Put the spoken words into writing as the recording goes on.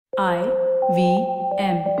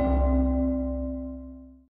IVM.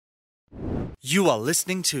 You are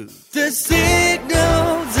listening to The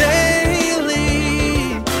Signal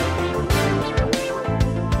Daily.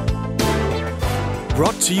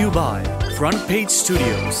 Brought to you by Front Page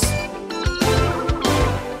Studios.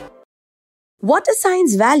 What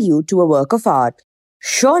assigns value to a work of art?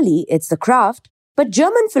 Surely it's the craft, but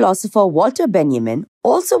German philosopher Walter Benjamin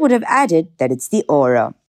also would have added that it's the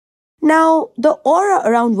aura. Now, the aura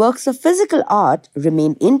around works of physical art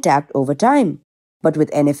remain intact over time. But with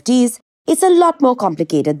NFTs, it's a lot more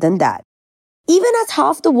complicated than that. Even as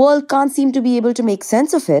half the world can't seem to be able to make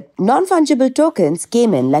sense of it, non-fungible tokens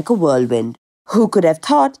came in like a whirlwind. Who could have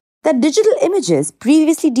thought that digital images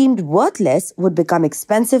previously deemed worthless would become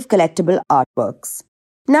expensive collectible artworks?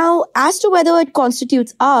 Now, as to whether it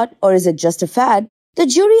constitutes art or is it just a fad, the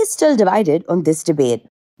jury is still divided on this debate.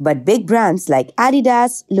 But big brands like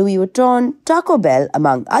Adidas, Louis Vuitton, Taco Bell,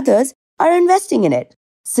 among others, are investing in it.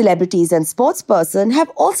 Celebrities and sportspersons have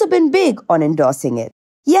also been big on endorsing it.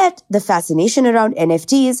 Yet, the fascination around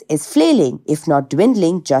NFTs is flailing, if not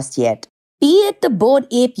dwindling just yet. Be it the Bored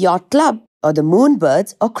Ape Yacht Club, or the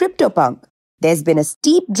Moonbirds, or CryptoPunk, there's been a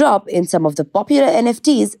steep drop in some of the popular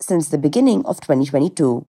NFTs since the beginning of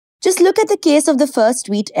 2022. Just look at the case of the first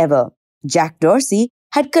tweet ever. Jack Dorsey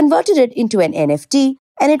had converted it into an NFT,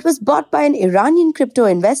 and it was bought by an Iranian crypto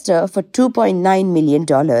investor for $2.9 million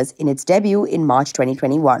in its debut in March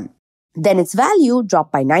 2021. Then its value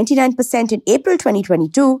dropped by 99% in April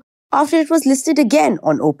 2022 after it was listed again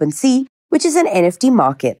on OpenSea, which is an NFT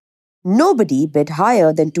market. Nobody bid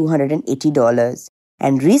higher than $280,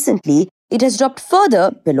 and recently it has dropped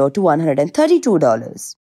further below to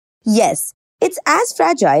 $132. Yes, it's as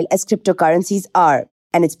fragile as cryptocurrencies are,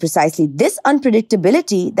 and it's precisely this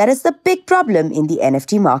unpredictability that is the big problem in the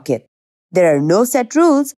NFT market. There are no set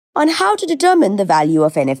rules on how to determine the value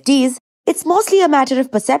of NFTs. It's mostly a matter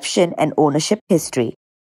of perception and ownership history.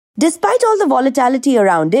 Despite all the volatility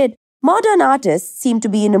around it, modern artists seem to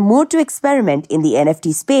be in a mood to experiment in the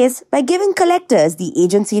NFT space by giving collectors the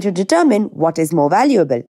agency to determine what is more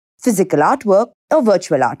valuable, physical artwork or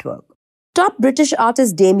virtual artwork. Top British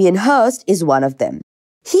artist Damien Hirst is one of them.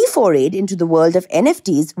 He forayed into the world of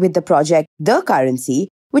NFTs with the project The Currency,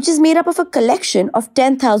 which is made up of a collection of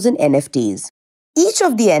 10,000 NFTs. Each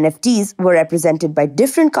of the NFTs were represented by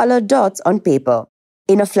different colored dots on paper.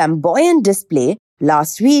 In a flamboyant display,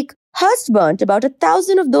 last week, Hirst burnt about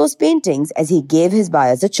 1,000 of those paintings as he gave his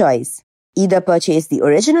buyers a choice. Either purchase the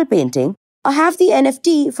original painting or have the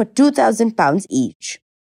NFT for £2,000 each.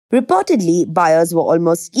 Reportedly, buyers were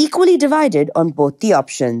almost equally divided on both the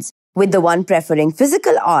options, with the one preferring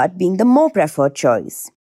physical art being the more preferred choice.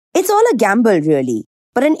 It's all a gamble, really,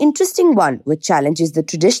 but an interesting one which challenges the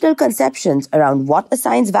traditional conceptions around what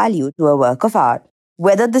assigns value to a work of art.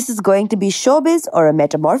 Whether this is going to be showbiz or a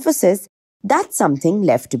metamorphosis, that's something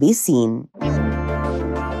left to be seen.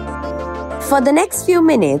 For the next few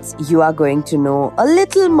minutes, you are going to know a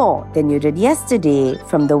little more than you did yesterday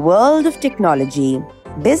from the world of technology,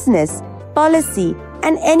 business, policy,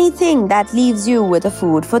 and anything that leaves you with a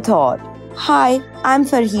food for thought. Hi, I'm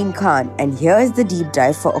Farheen Khan, and here is the deep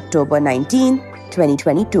dive for October 19,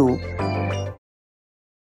 2022.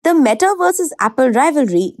 The Meta versus Apple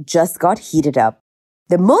rivalry just got heated up.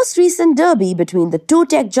 The most recent derby between the two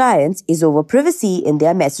tech giants is over privacy in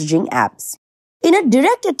their messaging apps. In a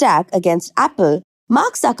direct attack against Apple,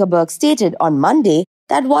 Mark Zuckerberg stated on Monday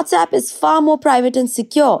that WhatsApp is far more private and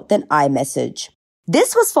secure than iMessage.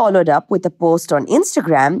 This was followed up with a post on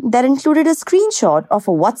Instagram that included a screenshot of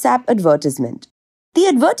a WhatsApp advertisement. The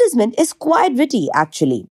advertisement is quite witty,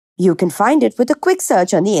 actually. You can find it with a quick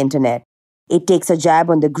search on the internet. It takes a jab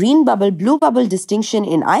on the green bubble, blue bubble distinction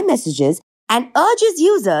in iMessages and urges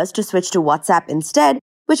users to switch to WhatsApp instead,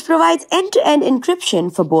 which provides end-to-end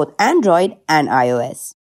encryption for both Android and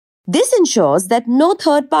iOS. This ensures that no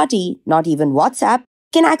third party, not even WhatsApp,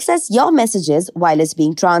 can access your messages while it's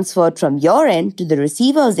being transferred from your end to the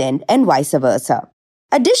receiver's end and vice versa.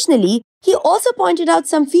 Additionally, he also pointed out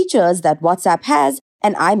some features that WhatsApp has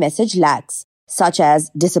and iMessage lacks, such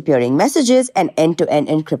as disappearing messages and end-to-end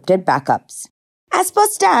encrypted backups. As per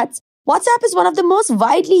stats, WhatsApp is one of the most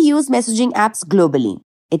widely used messaging apps globally.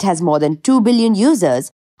 It has more than 2 billion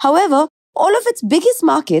users. However, all of its biggest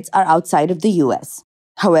markets are outside of the US.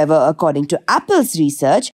 However, according to Apple's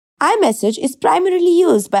research, iMessage is primarily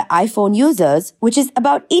used by iPhone users, which is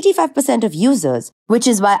about 85% of users, which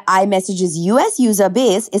is why iMessage's US user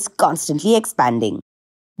base is constantly expanding.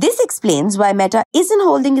 This explains why Meta isn't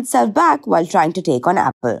holding itself back while trying to take on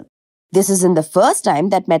Apple. This isn't the first time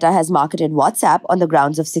that Meta has marketed WhatsApp on the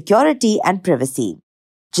grounds of security and privacy.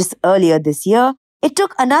 Just earlier this year, It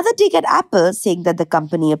took another dig at Apple, saying that the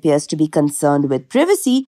company appears to be concerned with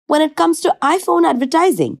privacy when it comes to iPhone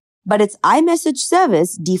advertising, but its iMessage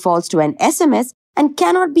service defaults to an SMS and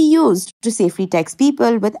cannot be used to safely text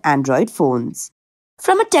people with Android phones.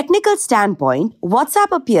 From a technical standpoint,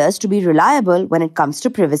 WhatsApp appears to be reliable when it comes to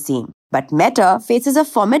privacy, but Meta faces a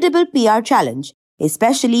formidable PR challenge,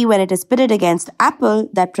 especially when it is pitted against Apple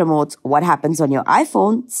that promotes what happens on your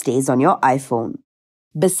iPhone stays on your iPhone.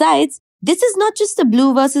 Besides, this is not just the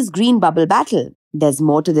blue versus green bubble battle. There's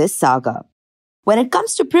more to this saga. When it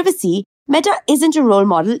comes to privacy, Meta isn't a role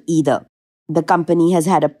model either. The company has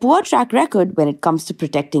had a poor track record when it comes to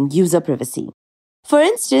protecting user privacy. For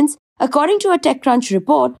instance, according to a TechCrunch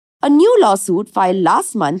report, a new lawsuit filed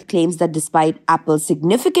last month claims that despite Apple's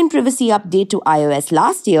significant privacy update to iOS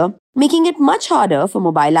last year, making it much harder for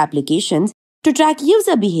mobile applications to track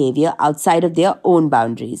user behavior outside of their own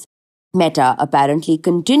boundaries, Meta apparently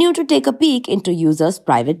continued to take a peek into users'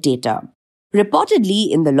 private data.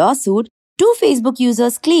 Reportedly, in the lawsuit, 2 Facebook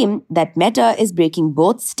users claim that Meta is breaking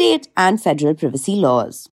both state and federal privacy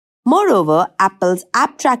laws. Moreover, Apple's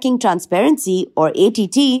App Tracking Transparency, or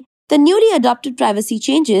ATT, the newly adopted privacy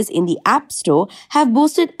changes in the App Store have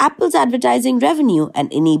boosted Apple's advertising revenue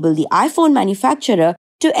and enabled the iPhone manufacturer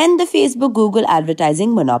to end the Facebook-Google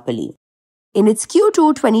advertising monopoly. In its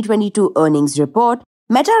Q2 2022 earnings report,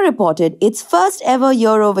 Meta reported its first ever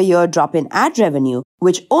year-over-year drop in ad revenue,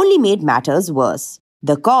 which only made matters worse.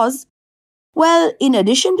 The cause? Well, in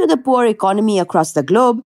addition to the poor economy across the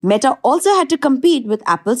globe, Meta also had to compete with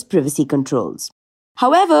Apple's privacy controls.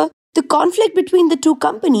 However, the conflict between the two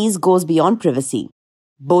companies goes beyond privacy.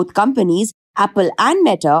 Both companies, Apple and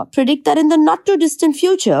Meta, predict that in the not-too-distant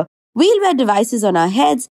future, we'll wear devices on our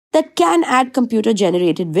heads that can add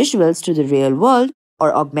computer-generated visuals to the real world,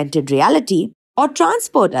 or augmented reality, or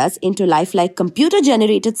transport us into lifelike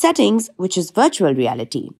computer-generated settings, which is virtual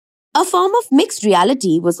reality. A form of mixed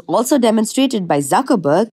reality was also demonstrated by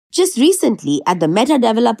Zuckerberg just recently at the Meta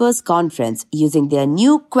Developers Conference using their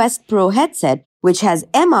new Quest Pro headset, which has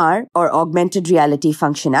MR or augmented reality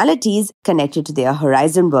functionalities connected to their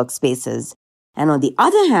Horizon workspaces. And on the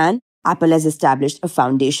other hand, Apple has established a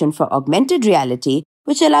foundation for augmented reality,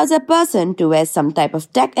 which allows a person to wear some type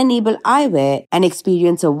of tech-enabled eyewear and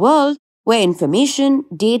experience a world where information,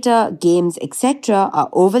 data, games, etc. are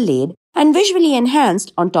overlaid and visually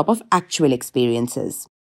enhanced on top of actual experiences.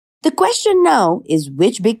 The question now is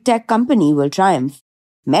which big tech company will triumph,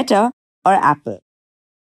 Meta or Apple?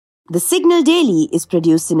 The Signal Daily is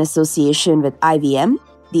produced in association with IVM.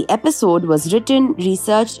 The episode was written,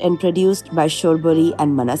 researched and produced by Shorbori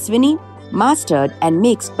and Manaswini, mastered and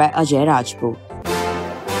mixed by Ajay Rajput.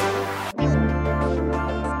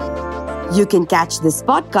 You can catch this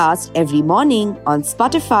podcast every morning on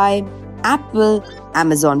Spotify, Apple,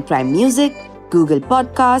 Amazon Prime Music, Google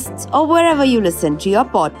Podcasts, or wherever you listen to your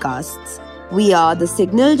podcasts. We are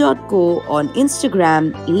thesignal.co on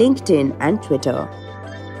Instagram, LinkedIn, and Twitter.